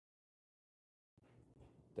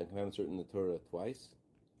The commandments are written in the Torah twice.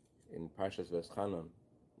 In Parshas Veschanan,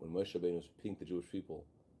 when Moshe Rabbeinu was repeating to the Jewish people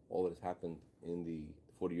all that has happened in the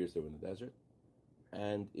 40 years they were in the desert,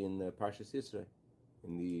 and in Parshas Yisro,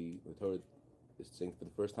 in the Torah is saying for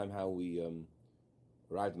the first time how we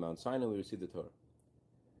arrived at Mount Sinai, we received the Torah.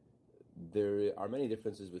 There are many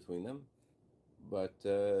differences between them, but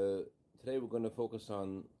today we're going to focus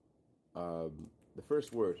on the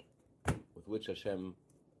first word with which Hashem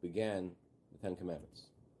began the Ten Commandments.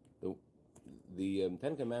 The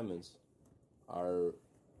Ten Commandments are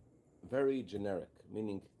very generic,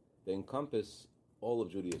 meaning they encompass all of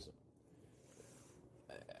Judaism.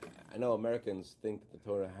 I know Americans think that the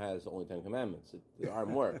Torah has only 10 commandments. There are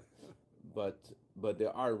more, but they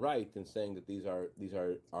are right in saying that these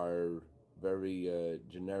are very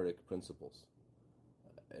generic principles.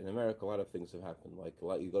 In America, a lot of things have happened.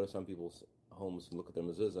 You go to some people's homes and look at their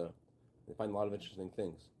mezuzah, they find a lot of interesting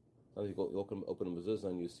things. Sometimes you open a mezuzah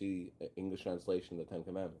and you see an English translation of the 10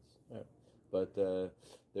 Commandments. Right. But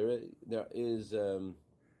there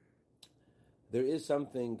is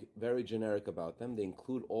something very generic about them. They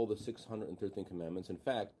include all the 613 commandments. In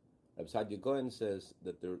fact, Rabbi Saadia Gaon says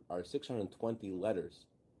that there are 620 letters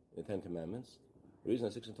in the 10 commandments. The reason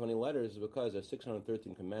there's 620 letters is because there are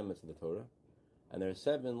 613 commandments in the Torah, and there are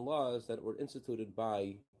 7 laws that were instituted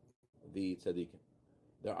by the tzaddikim.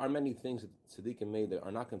 There are many things that tzaddikim made that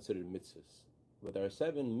are not considered mitzvahs, but there are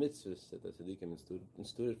 7 mitzvahs that the tzaddikim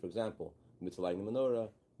instituted. For example, mitzvah lighting the menorah,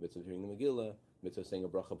 mitzvah of hearing the Megillah, mitzvah of saying a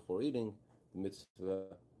bracha before eating, the mitzvah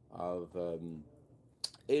of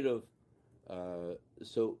Eruv.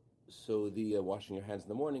 So the washing your hands in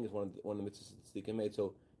the morning is one of the mitzvahs that tzaddikim made.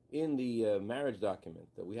 So in the marriage document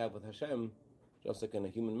that we have with Hashem, just like in a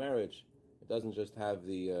human marriage, it doesn't just have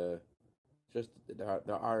the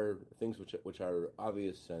there are things which are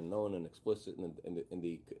obvious and known and explicit in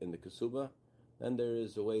the Kesubah. Then there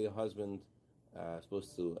is a way a husband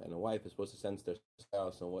and a wife is supposed to sense their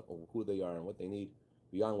spouse and who they are and what they need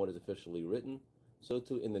beyond what is officially written. So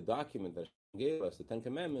too in the document that Hashem gave us, the 10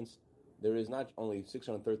 Commandments, there is not only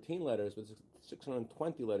 613 letters, but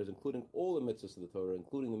 620 letters, including all the mitzvahs of the Torah,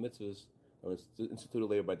 including the mitzvahs that were instituted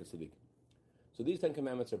later by the tzaddik. So these 10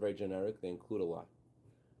 Commandments are very generic. They include a lot.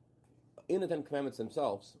 In the 10 Commandments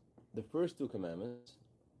themselves, the first 2 commandments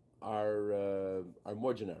are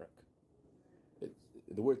more generic.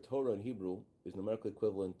 The word Torah in Hebrew is numerically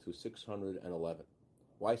equivalent to 611.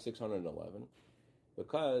 Why 611?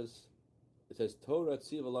 Because it says Torah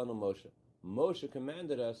tziva lanu Moshe. Moshe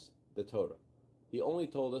commanded us the Torah. He only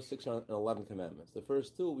told us 611 commandments. The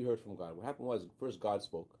first 2 we heard from God. What happened was, first God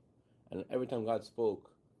spoke. And every time God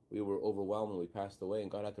spoke, we were overwhelmed and we passed away,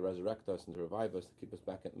 and God had to resurrect us and to revive us to keep us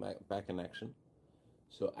back in action.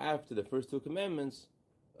 So after the first 2 commandments,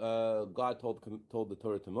 God told the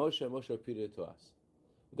Torah to Moshe, and Moshe repeated it to us.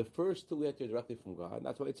 The first 2 we had to hear directly from God.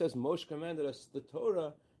 That's why it says Moshe commanded us the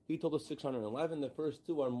Torah. He told us 611. The first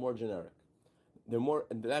 2 are more generic. They're more,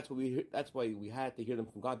 and that's why we had to hear them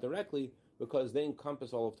from God directly, because they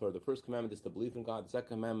encompass all of Torah. The first commandment is to believe in God. The second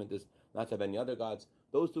commandment is not to have any other gods.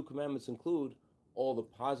 Those 2 commandments include all the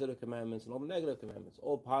positive commandments and all the negative commandments.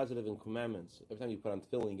 All positive and commandments. Every time you put on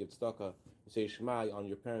tefillin, you give tzedakah, you say Shema on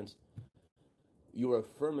your parents, you are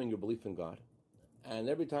affirming your belief in God. And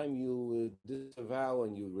every time you disavow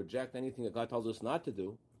and you reject anything that God tells us not to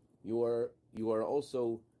do, you are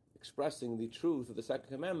also expressing the truth of the second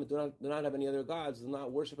commandment. Do not have any other gods. Do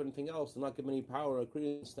not worship anything else. Do not give any power or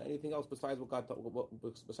credence to anything else besides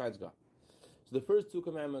besides God. So the first 2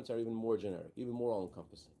 commandments are even more generic, even more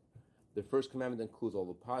all-encompassing. The first commandment includes all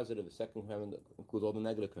the positive. The second commandment includes all the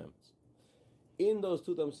negative commandments. In those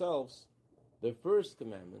 2 themselves, the first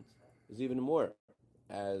commandment is even more.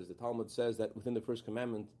 As the Talmud says that within the first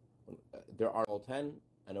commandment, there are all 10,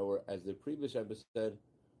 and as the previous Rebbe said,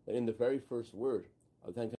 that in the very first word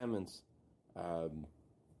of the 10 commandments,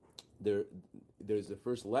 there's the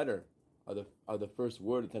first letter of the first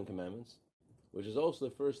word of the 10 commandments, which is also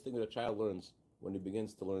the first thing that a child learns when he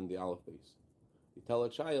begins to learn the Aleph base. You tell a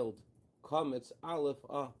child, "Come, it's Aleph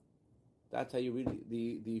Ah." That's how you read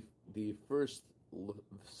the first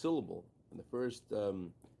syllable and the first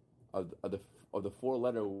of the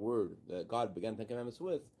 4-letter word that God began the 10 Commandments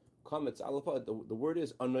with. Come, it's Aleph Ah. The word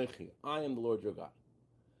is Anochi. I am the Lord your God.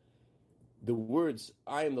 The words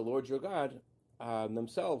 "I am the Lord your God"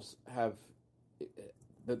 themselves have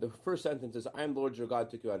the first sentence is "I am the Lord your God,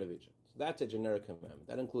 took you out of Egypt." So that's a generic commandment.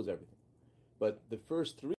 That includes everything. But the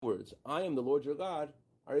first 3 words, "I am the Lord your God,"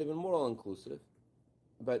 are even more all-inclusive.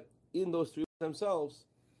 But in those 3 words themselves,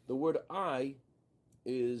 the word "I"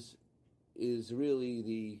 is really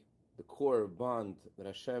the core bond that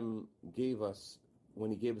Hashem gave us when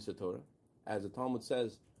He gave us the Torah. As the Talmud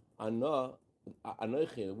says, Ana,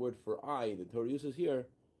 Anochi, the word for I, the Torah uses here,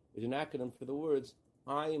 is an acronym for the words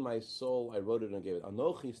I, my soul, I wrote it and gave it.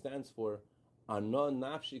 Anochi stands for Ana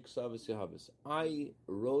nafshi ksavis yahavis. I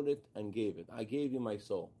wrote it and gave it. I gave you my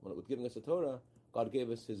soul. When it was giving us the Torah, God gave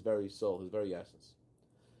us His very soul, His very essence.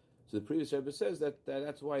 So the previous Rebbe says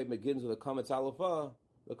that's why it begins with a kametz alafah,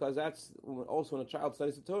 because that's also when a child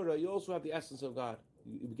studies the Torah, you also have the essence of God.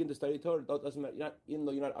 You begin to study Torah. It doesn't matter. Even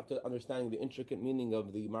though you're not up to understanding the intricate meaning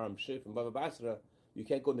of the Maram Shif and Bava Basra, you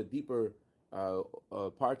can't go in the deeper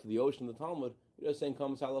part of the ocean of the Talmud. You're just saying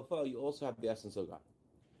kametz alafah. You also have the essence of God.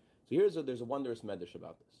 So there's a wondrous medrash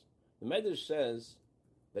about this. The medrash says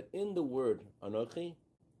that in the word Anochi,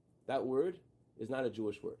 that word is not a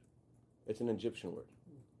Jewish word. It's an Egyptian word.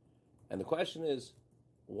 And the question is,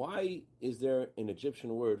 why is there an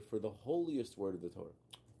Egyptian word for the holiest word of the Torah?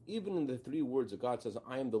 Even in the three words that God says,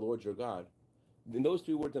 I am the Lord your God, in those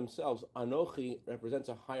three words themselves, Anochi represents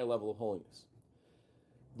a higher level of holiness.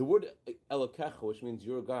 The word Elokecha, which means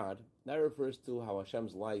your God, that refers to how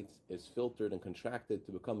Hashem's light is filtered and contracted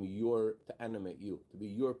to become to animate you, to be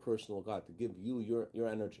your personal God, to give you your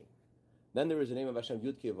energy. Then there is the name of Hashem,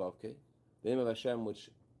 Yud-Kei Vav-Kei, the name of Hashem, which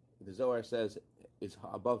the Zohar says is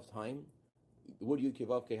above time. The word Yud-Kei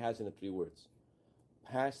Vav-Kei has in it three words: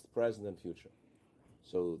 past, present, and future.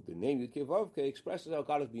 So the name Yud-Kei Vav-Kei expresses how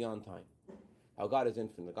God is beyond time, how God is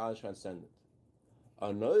infinite, God is transcendent.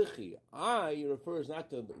 Anochi, I, refers not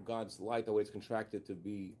to God's light, the way it's contracted to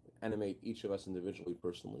animate each of us individually,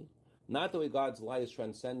 personally. Not the way God's light is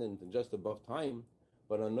transcendent and just above time,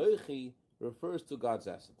 but Anochi refers to God's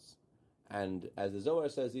essence. And as the Zohar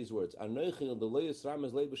says these words, Anochi,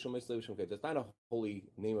 that's not a holy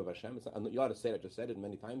name of Hashem. It's not, you ought to say it, I just said it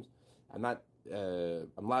many times. I'm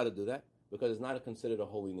allowed to do that, because it's not considered a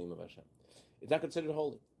holy name of Hashem. It's not considered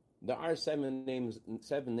holy. There are seven names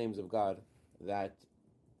of God that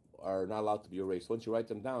are not allowed to be erased. Once you write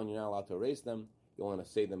them down, you're not allowed to erase them. You want to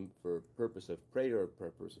say them for purpose of prayer or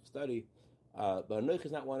purpose of study. But Anochi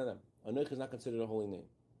is not one of them. Anochi is not considered a holy name.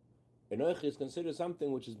 Anochi is considered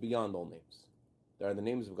something which is beyond all names. There are the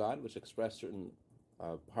names of God which express certain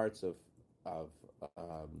parts of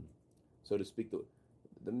so to speak.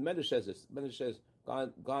 The Medrash says this. The Medrash says,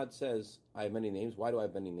 God says, I have many names. Why do I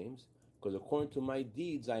have many names? Because according to my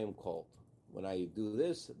deeds I am called. When I do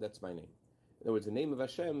this, that's my name. In other words, the name of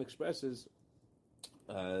Hashem expresses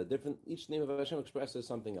different. Each name of Hashem expresses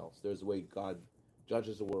something else. There's a way God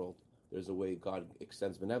judges the world. There's a way God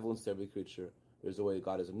extends benevolence to every creature. There's a way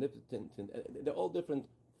God is omnipotent. They're all different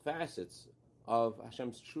facets of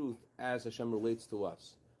Hashem's truth as Hashem relates to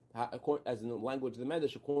us. As in the language of the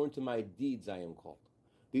Medrash, according to my deeds I am called.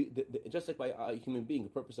 Just like by a human being, the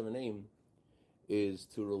purpose of a name is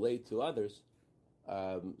to relate to others.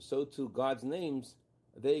 So to God's names,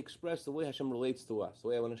 they express the way Hashem relates to us. The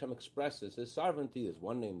way when Hashem expresses His sovereignty, there's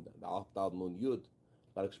one name, the Alef Dal Nun Yud.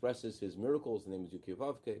 God expresses His miracles, the name is Yud-Kei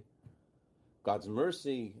Vav-Kei. God's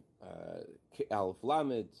mercy, Alef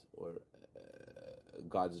Lamed, or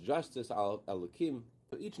God's justice, Alef Elokim.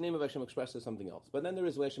 So each name of Hashem expresses something else. But then there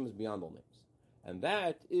is Hashem is beyond all names. And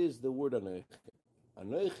that is the word Anochi.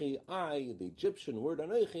 Anochi, I, the Egyptian word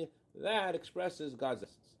Anochi, that expresses God's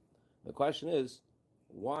essence. The question is,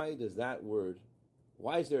 why is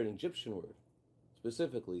there an Egyptian word,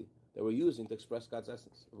 specifically, that we're using to express God's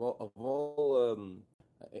essence?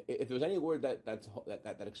 If there's any word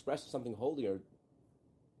that expresses something holier,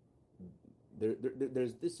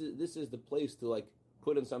 this is the place to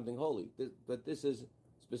put in something holy. But this is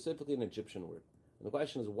specifically an Egyptian word. And the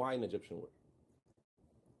question is, why an Egyptian word?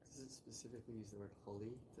 Does it specifically use the word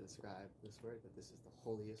holy to describe this word, that this is the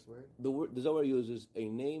holiest word? The Zohar uses a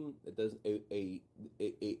name that does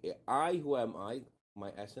I, who am I,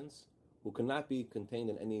 my essence, who cannot be contained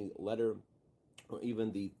in any letter or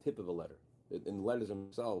even the tip of a letter. In the letters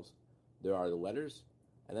themselves, there are the letters,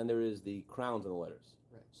 and then there is the crowns in the letters.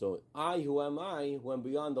 Right. So I, who am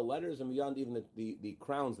beyond the letters and beyond even the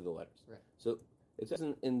crowns of the letters. Right. So it says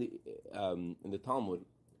in the Talmud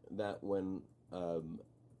that when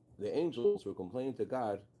the angels were complaining to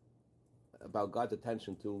God about God's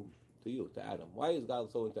attention to Adam. Why is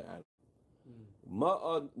God so into Adam?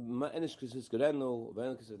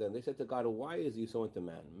 They said to God, why is he so into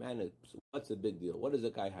man? What's the big deal? What does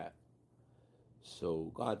the guy have?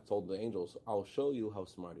 So God told the angels, I'll show you how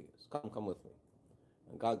smart he is. Come with me.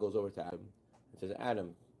 And God goes over to Adam and says,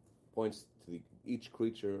 Adam, points to each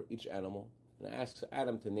creature, each animal, and asks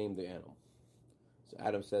Adam to name the animal. So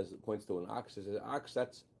Adam points to an ox, says, ox,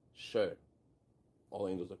 that's sure. All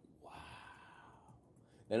the angels are like, wow.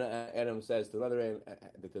 And Adam says to another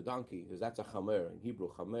the donkey, says, that's a chamer. In Hebrew,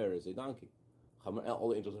 chamer is a donkey. Chamer, all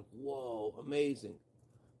the angels are like, whoa, amazing.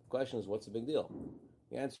 question is, what's the big deal?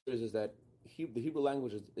 The answer is that the Hebrew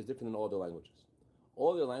language is different than all other languages.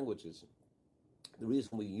 All other languages, the reason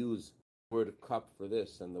we use the word cup for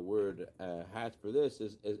this and the word hat for this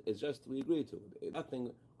is just we agree to it.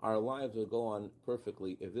 Nothing, our lives would go on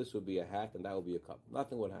perfectly if this would be a hat and that would be a cup.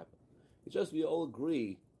 Nothing would happen. It's just we all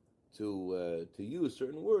agree to use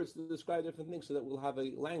certain words to describe different things so that we'll have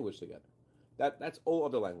a language together. That's all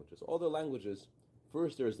other languages. All other languages,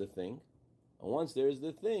 first there's the thing, and once there's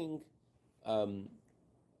the thing,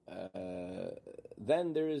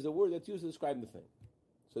 then there is a word that's used to describe the thing.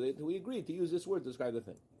 So we agreed to use this word to describe the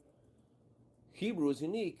thing. Hebrew is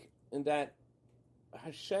unique in that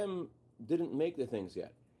Hashem didn't make the things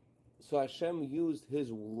yet. So Hashem used his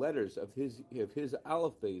letters of his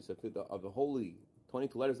aleph base, of the holy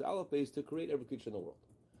 22 letters of the aleph base to create every creature in the world.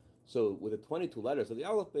 So with the 22 letters of the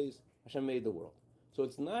aleph base, Hashem made the world. So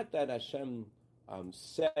it's not that Hashem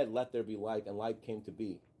said, let there be light, and light came to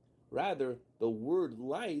be. Rather, the word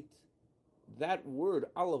light, that word,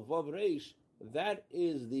 aleph, vav, reish, that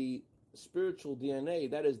is the spiritual DNA,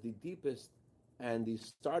 that is the deepest and the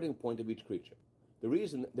starting point of each creature. The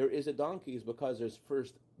reason there is a donkey is because there's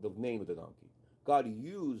first the name of the donkey. God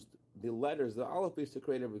used the letters, the aleph base, to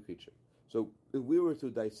create every creature. So if we were to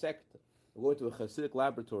dissect, go into a Hasidic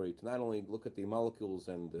laboratory to not only look at the molecules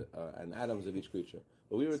and atoms of each creature,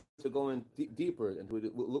 but we were to go in deeper and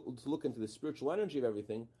to look into the spiritual energy of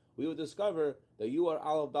everything, we would discover that you are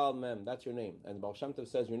Aleph Dal Mem. That's your name. And Baal Shem Tov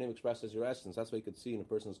says your name expresses your essence. That's what you could see in a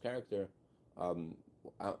person's character.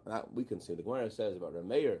 We can see. The Gemara says about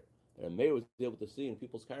Rameir. Rameir was able to see in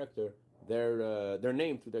people's character their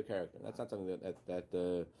name through their character. That's not something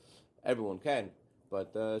that everyone can,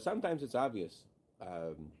 but sometimes it's obvious.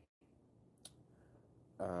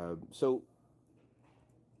 So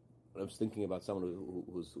I was thinking about someone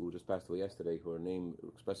who just passed away yesterday, her name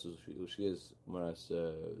expresses who she is, Maras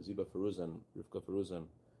Ziba Feruzan, Rivka Feruzan,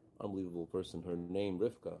 unbelievable person. Her name,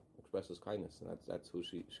 Rivka, expresses kindness, and that's who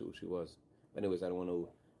she was. Anyways, I don't want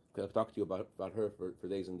to talk to you about her for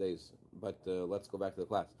days and days, but let's go back to the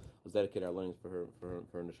class. Let's dedicate our learnings for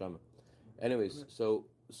her neshama. Anyways, so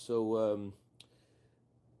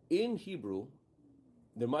in Hebrew,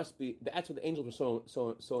 there must be. That's what the angels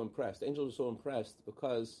were so impressed. The angels were so impressed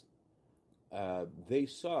because they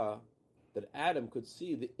saw that Adam could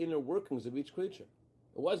see the inner workings of each creature.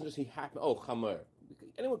 It wasn't just he happened. Oh, Chamer.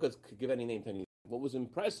 Anyone could give any name to anything. What was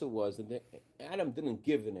impressive was that Adam didn't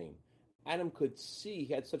give a name. Adam could see.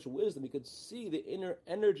 He had such wisdom. He could see the inner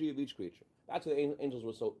energy of each creature. That's why the angels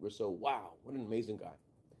were so. Wow, what an amazing guy.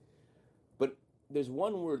 But there's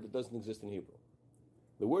one word that doesn't exist in Hebrew.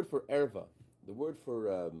 The word for erva. The word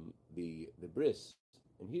for the bris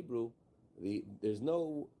in Hebrew, there's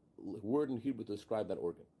no word in Hebrew to describe that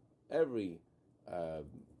organ. Everything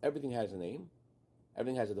has a name,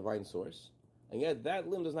 everything has a divine source, and yet that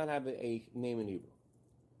limb does not have a name in Hebrew.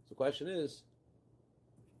 So the question is,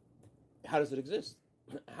 how does it exist?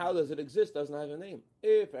 How does it exist? Doesn't have a name.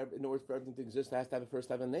 In order for everything to exist, it has to first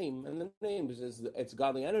have a name, and the name is it's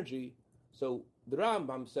godly energy. So the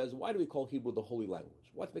Rambam says, why do we call Hebrew the holy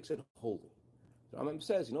language? What makes it holy? The Rambam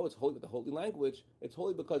says, it's holy with the holy language. It's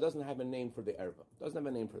holy because it doesn't have a name for the erva. It doesn't have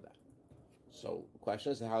a name for that. So the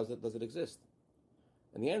question is, does it exist?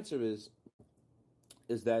 And the answer is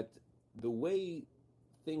that the way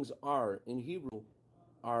things are in Hebrew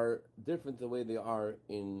are different the way they are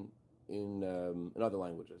in other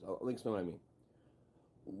languages. I'll explain what I mean.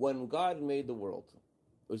 When God made the world,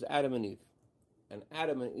 it was Adam and Eve. And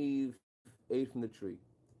Adam and Eve ate from the tree.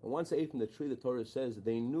 And once they ate from the tree, the Torah says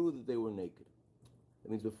they knew that they were naked. That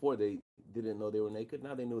means before they didn't know they were naked,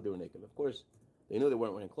 now they knew they were naked. Of course, they knew they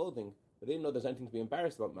weren't wearing clothing, but they didn't know there's anything to be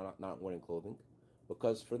embarrassed about not wearing clothing,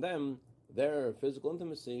 because for them, their physical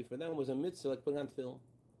intimacy, for them was a mitzvah like putting on tefillin.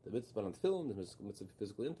 The mitzvah put on tefillin, the mitzvah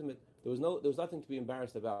physically intimate. There was nothing to be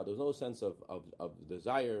embarrassed about. There was no sense of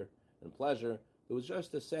desire and pleasure. There was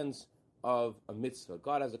just a sense of a mitzvah.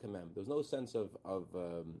 God has a commandment. There was no sense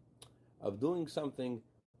of doing something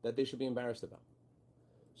that they should be embarrassed about.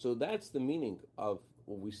 So that's the meaning of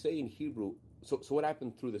what we say in Hebrew. So what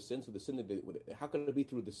happened through the sin? So the sin, how could it be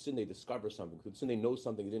through the sin they discover something? Through the sin they know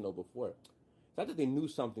something they didn't know before. It's not that they knew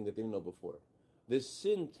something that they didn't know before. This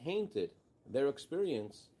sin tainted their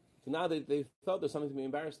experience, so now they felt there's something to be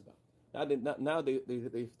embarrassed about. Now they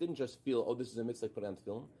didn't just feel, oh, this is a mitzvah put on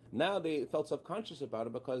film. Now they felt self-conscious about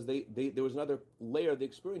it because there was another layer of the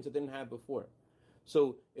experience that they didn't have before.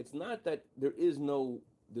 So it's not that there is no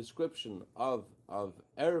description of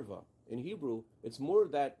erva in Hebrew. It's more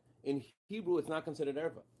that in Hebrew it's not considered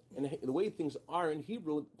erva. And the way things are in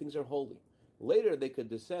Hebrew, things are holy. Later they could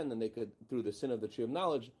descend and they could, through the sin of the tree of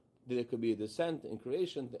knowledge, there could be a descent in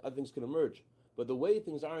creation, other things can emerge. But the way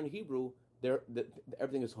things are in Hebrew,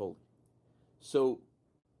 everything is holy. So,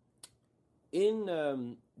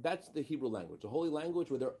 that's the Hebrew language, a holy language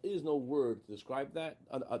where there is no word to describe that,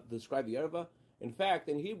 to describe the erva. In fact,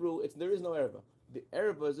 in Hebrew, there is no erva. The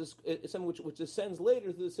erva is something which descends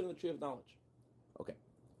later through the sin of the tree of knowledge. Okay.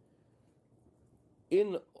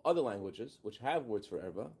 In other languages, which have words for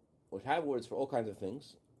erva, which have words for all kinds of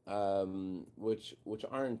things, which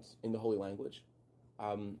aren't in the holy language,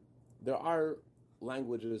 there are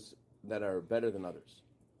languages that are better than others.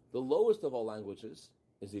 The lowest of all languages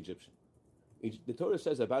is the Egyptian. The Torah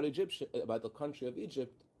says about the country of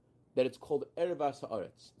Egypt, that it's called Ervas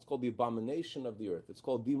Haaretz. It's called the abomination of the earth. It's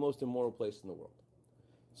called the most immoral place in the world.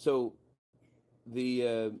 So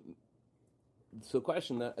the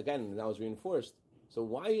question that, again, now is reinforced. So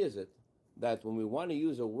why is it that when we want to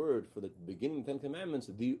use a word for the beginning of the Ten Commandments,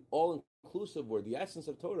 the all-inclusive word, the essence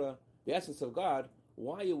of Torah, the essence of God,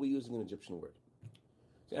 why are we using an Egyptian word?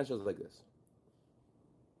 So the answer is like this.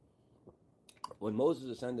 When Moses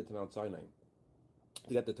ascended to Mount Sinai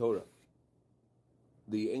to get the Torah,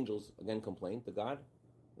 the angels again complained to God,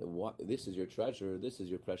 this is your treasure, this is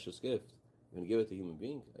your precious gift. You're going to give it to a human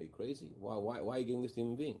being? Are you crazy? Why are you giving this to a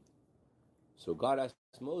human being? So God asked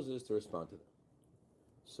Moses to respond to them.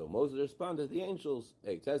 So Moses responded to the angels,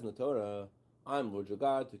 hey, it says in the Torah, I'm Lord your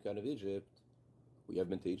God, took you out of Egypt. We have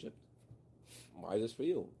been to Egypt. Why is this for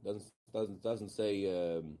you? Doesn't say,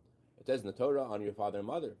 it says in the Torah, honor your father and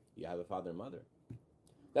mother. You have a father and mother.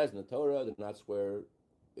 It says in the Torah, do not swear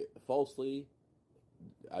falsely.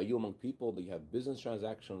 Are you among people that you have business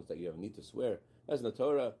transactions that you have need to swear? It says in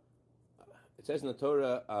the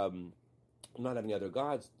Torah, not having other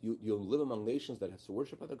gods. You'll live among nations that have to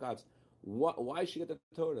worship other gods. Why should you get the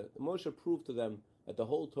Torah? Moshe proved to them that the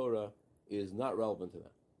whole Torah is not relevant to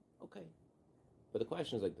them. Okay. But the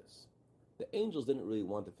question is like this. The angels didn't really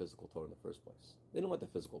want the physical Torah in the first place. They didn't want the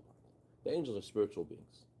physical part. The angels are spiritual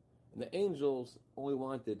beings. And the angels only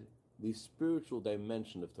wanted the spiritual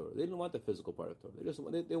dimension of Torah. They didn't want the physical part of Torah.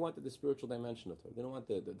 They wanted the spiritual dimension of Torah. They didn't want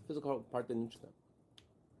the physical part didn't interest them.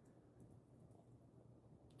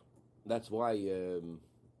 That's why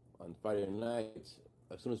on Friday nights,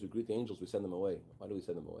 as soon as we greet the angels, we send them away. Why do we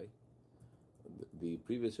send them away? The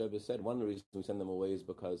previous Rebbe said one of the reasons we send them away is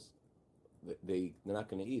because they're not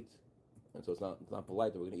going to eat. And so it's not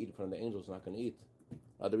polite that we're going to eat in front of the angels, we're not going to eat.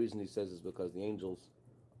 Other reason he says is because the angels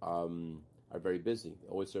are very busy.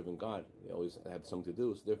 They're always serving God. They always have something to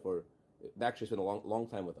do. So therefore, they actually spend a long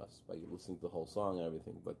time with us by listening to the whole song and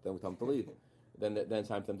everything. But then we tell them to leave. Then it's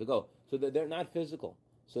time for them to go. So they're not physical.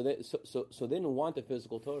 So they didn't want the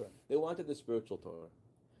physical Torah. They wanted the spiritual Torah.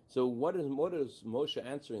 So what is Moshe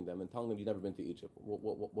answering them and telling them you've never been to Egypt?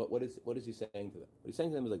 What is he saying to them? What he's saying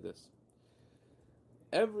to them is like this.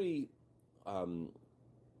 Every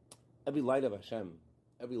light of Hashem,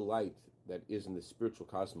 every light that is in the spiritual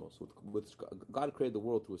cosmos, with God created the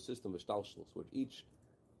world through a system of shtalshlus, where each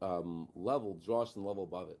level draws some level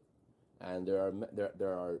above it, and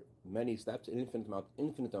there are many steps, an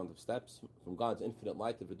infinite amount of steps from God's infinite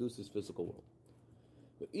light to produce this physical world.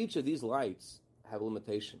 But each of these lights have a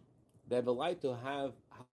limitation. They have a light to have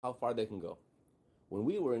how far they can go. When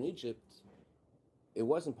we were in Egypt, it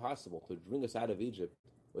wasn't possible to bring us out of Egypt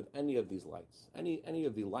with any of these lights, any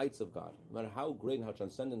of the lights of God, no matter how great and how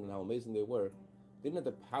transcendent and how amazing they were, they didn't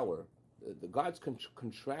have the power. The God's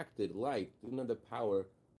contracted light didn't have the power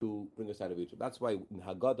to bring us out of Egypt. That's why in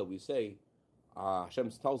Haggadah we say, Hashem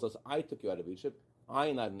tells us, I took you out of Egypt. I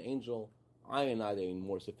am not an angel. I am not a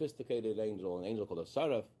more sophisticated angel, an angel called a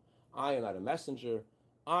Saraf. I am not a messenger.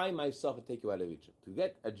 I myself will take you out of Egypt. To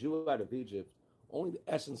get a Jew out of Egypt, only the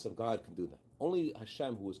essence of God can do that. Only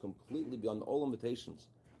Hashem, who is completely beyond all limitations,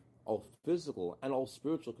 all physical and all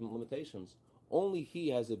spiritual limitations, only He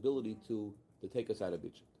has the ability to take us out of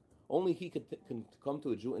Egypt. Only He can come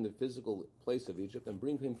to a Jew in the physical place of Egypt and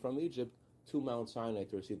bring him from Egypt to Mount Sinai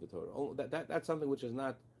to receive the Torah. That's something which is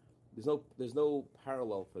not. There's no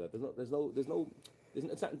parallel for that.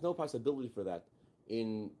 There's no possibility for that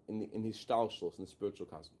in his shtalshlus, in the spiritual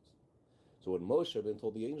cosmos. So what Moshe had been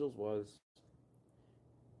told the angels was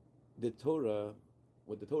the Torah.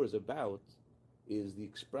 What the Torah is about is the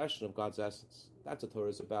expression of God's essence. That's what Torah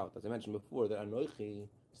is about. As I mentioned before, that Anochi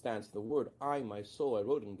stands for the word I, my soul, I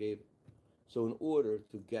wrote and gave it. So in order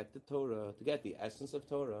to get the Torah, to get the essence of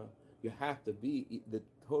Torah, you have to be, the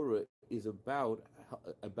Torah is about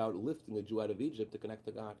lifting a Jew out of Egypt to connect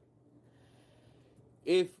to God.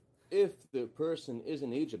 If if the person is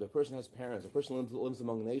in Egypt, the person has parents, the person lives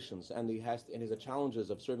among nations, and he has the challenges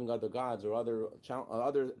of serving other gods or other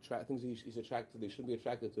things he's attracted to, he shouldn't be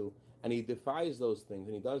attracted to, and he defies those things,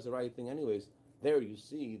 and he does the right thing anyways, there you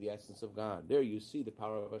see the essence of God. There you see the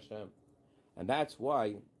power of Hashem. And that's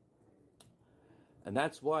why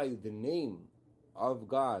the name of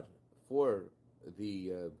God for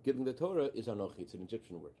the giving the Torah is Anochi. It's an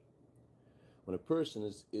Egyptian word. When a person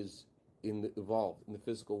is involved in the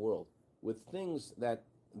physical world with things that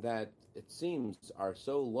it seems are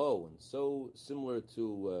so low and so similar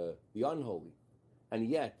to the unholy, and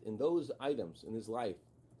yet in those items in his life,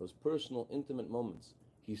 those personal, intimate moments,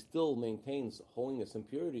 he still maintains holiness and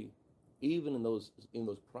purity, even in those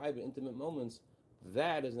private, intimate moments.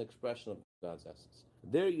 That is an expression of God's essence.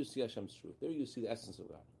 There you see Hashem's truth. There you see the essence of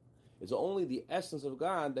God. It's only the essence of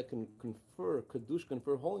God that can confer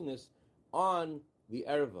holiness on the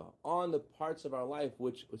erva, on the parts of our life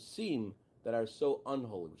which seem that are so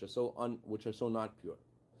unholy, which are so not pure.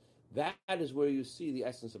 That is where you see the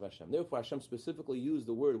essence of Hashem. Therefore, Hashem specifically used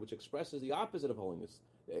the word which expresses the opposite of holiness,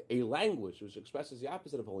 a language which expresses the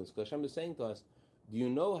opposite of holiness. Because Hashem is saying to us, do you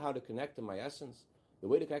know how to connect to my essence? The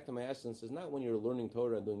way to connect to my essence is not when you're learning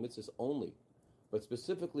Torah and doing mitzvahs only, but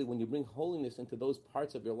specifically when you bring holiness into those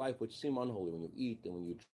parts of your life which seem unholy, when you eat and when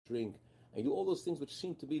you drink, and you do all those things which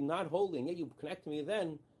seem to be not holy, and yet you connect to me,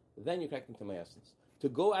 then you're connecting to my essence. To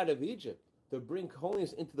go out of Egypt, to bring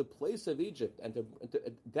holiness into the place of Egypt, and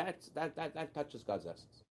that touches God's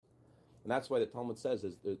essence. And that's why the Talmud says,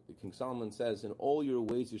 as King Solomon says, in all your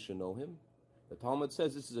ways you should know him. The Talmud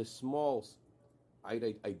says this is a small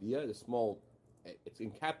idea, it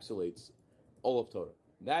encapsulates all of Torah.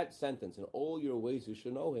 That sentence, in all your ways you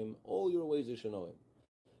should know him, all your ways you should know him,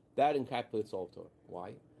 that encapsulates all of Torah.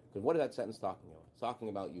 Why? Because what is that sentence talking about? It's talking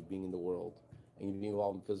about you being in the world, and you being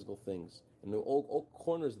involved in physical things, and all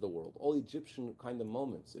corners of the world, all Egyptian kind of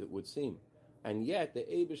moments, it would seem. And yet, the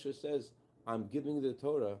Eibusher says, I'm giving you the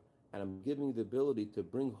Torah, and I'm giving you the ability to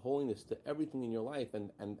bring holiness to everything in your life,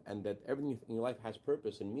 and that everything in your life has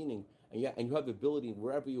purpose and meaning, and you have the ability,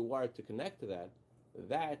 wherever you are, to connect to that.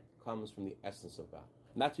 That comes from the essence of God.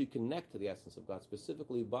 And that's how you connect to the essence of God,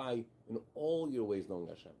 specifically by, in all your ways, knowing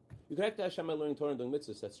Hashem. You connect to Hashem by learning Torah and doing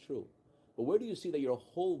mitzvahs, that's true. But where do you see that your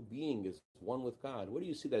whole being is one with God? Where do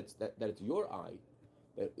you see that it's your I,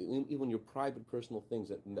 that even your private, personal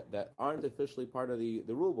things that aren't officially part of the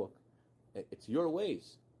rule book, it's your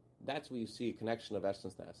ways. That's where you see a connection of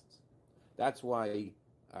essence to essence. That's why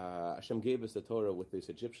Hashem gave us the Torah with this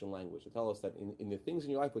Egyptian language to tell us that in the things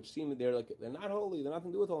in your life which seem they're not holy, they're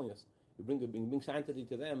nothing to do with holiness. You bring sanctity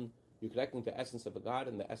to them. You're connecting to the essence of a God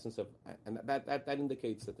and the essence of, and that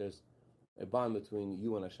indicates that there's a bond between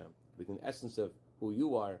you and Hashem, between the essence of who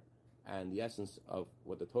you are and the essence of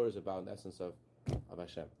what the Torah is about, the essence of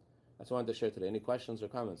Hashem. That's what I wanted to share today. Any questions or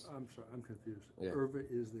comments? I'm sorry, I'm confused. Yeah. Erva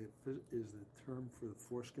is the term for the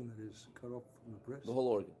foreskin that is cut off from the breast? The whole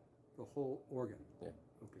organ. The whole organ? Yeah.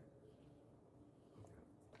 Okay.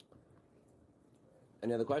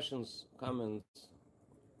 Any other questions, comments?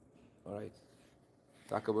 All right.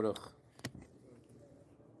 Taka Baruch.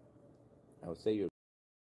 I would say you're